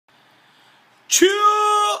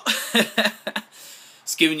Chew!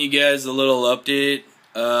 Just giving you guys a little update.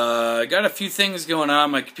 I got a few things going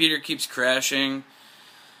on. My computer keeps crashing.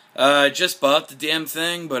 I just bought the damn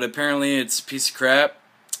thing, but apparently it's a piece of crap.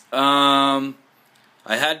 I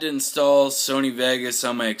had to install Sony Vegas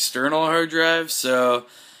on my external hard drive, so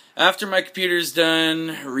after my computer's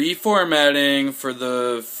done reformatting for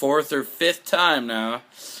the 4th or 5th time now,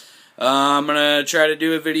 I'm going to try to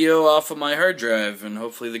do a video off of my hard drive, and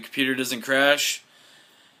hopefully the computer doesn't crash.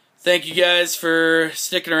 Thank you guys for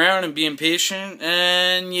sticking around and being patient,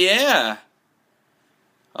 and yeah,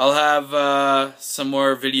 I'll have some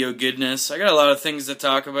more video goodness. I got a lot of things to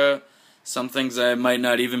talk about, some things I might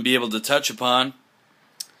not even be able to touch upon,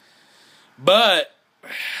 but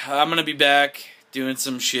I'm going to be back doing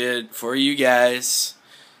some shit for you guys.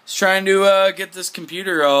 Just trying to get this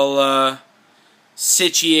computer all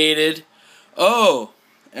situated. Oh,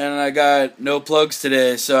 and I got no plugs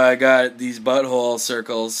today, so I got these butthole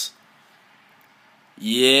circles.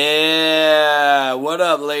 Yeah, what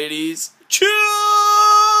up, ladies? Chew!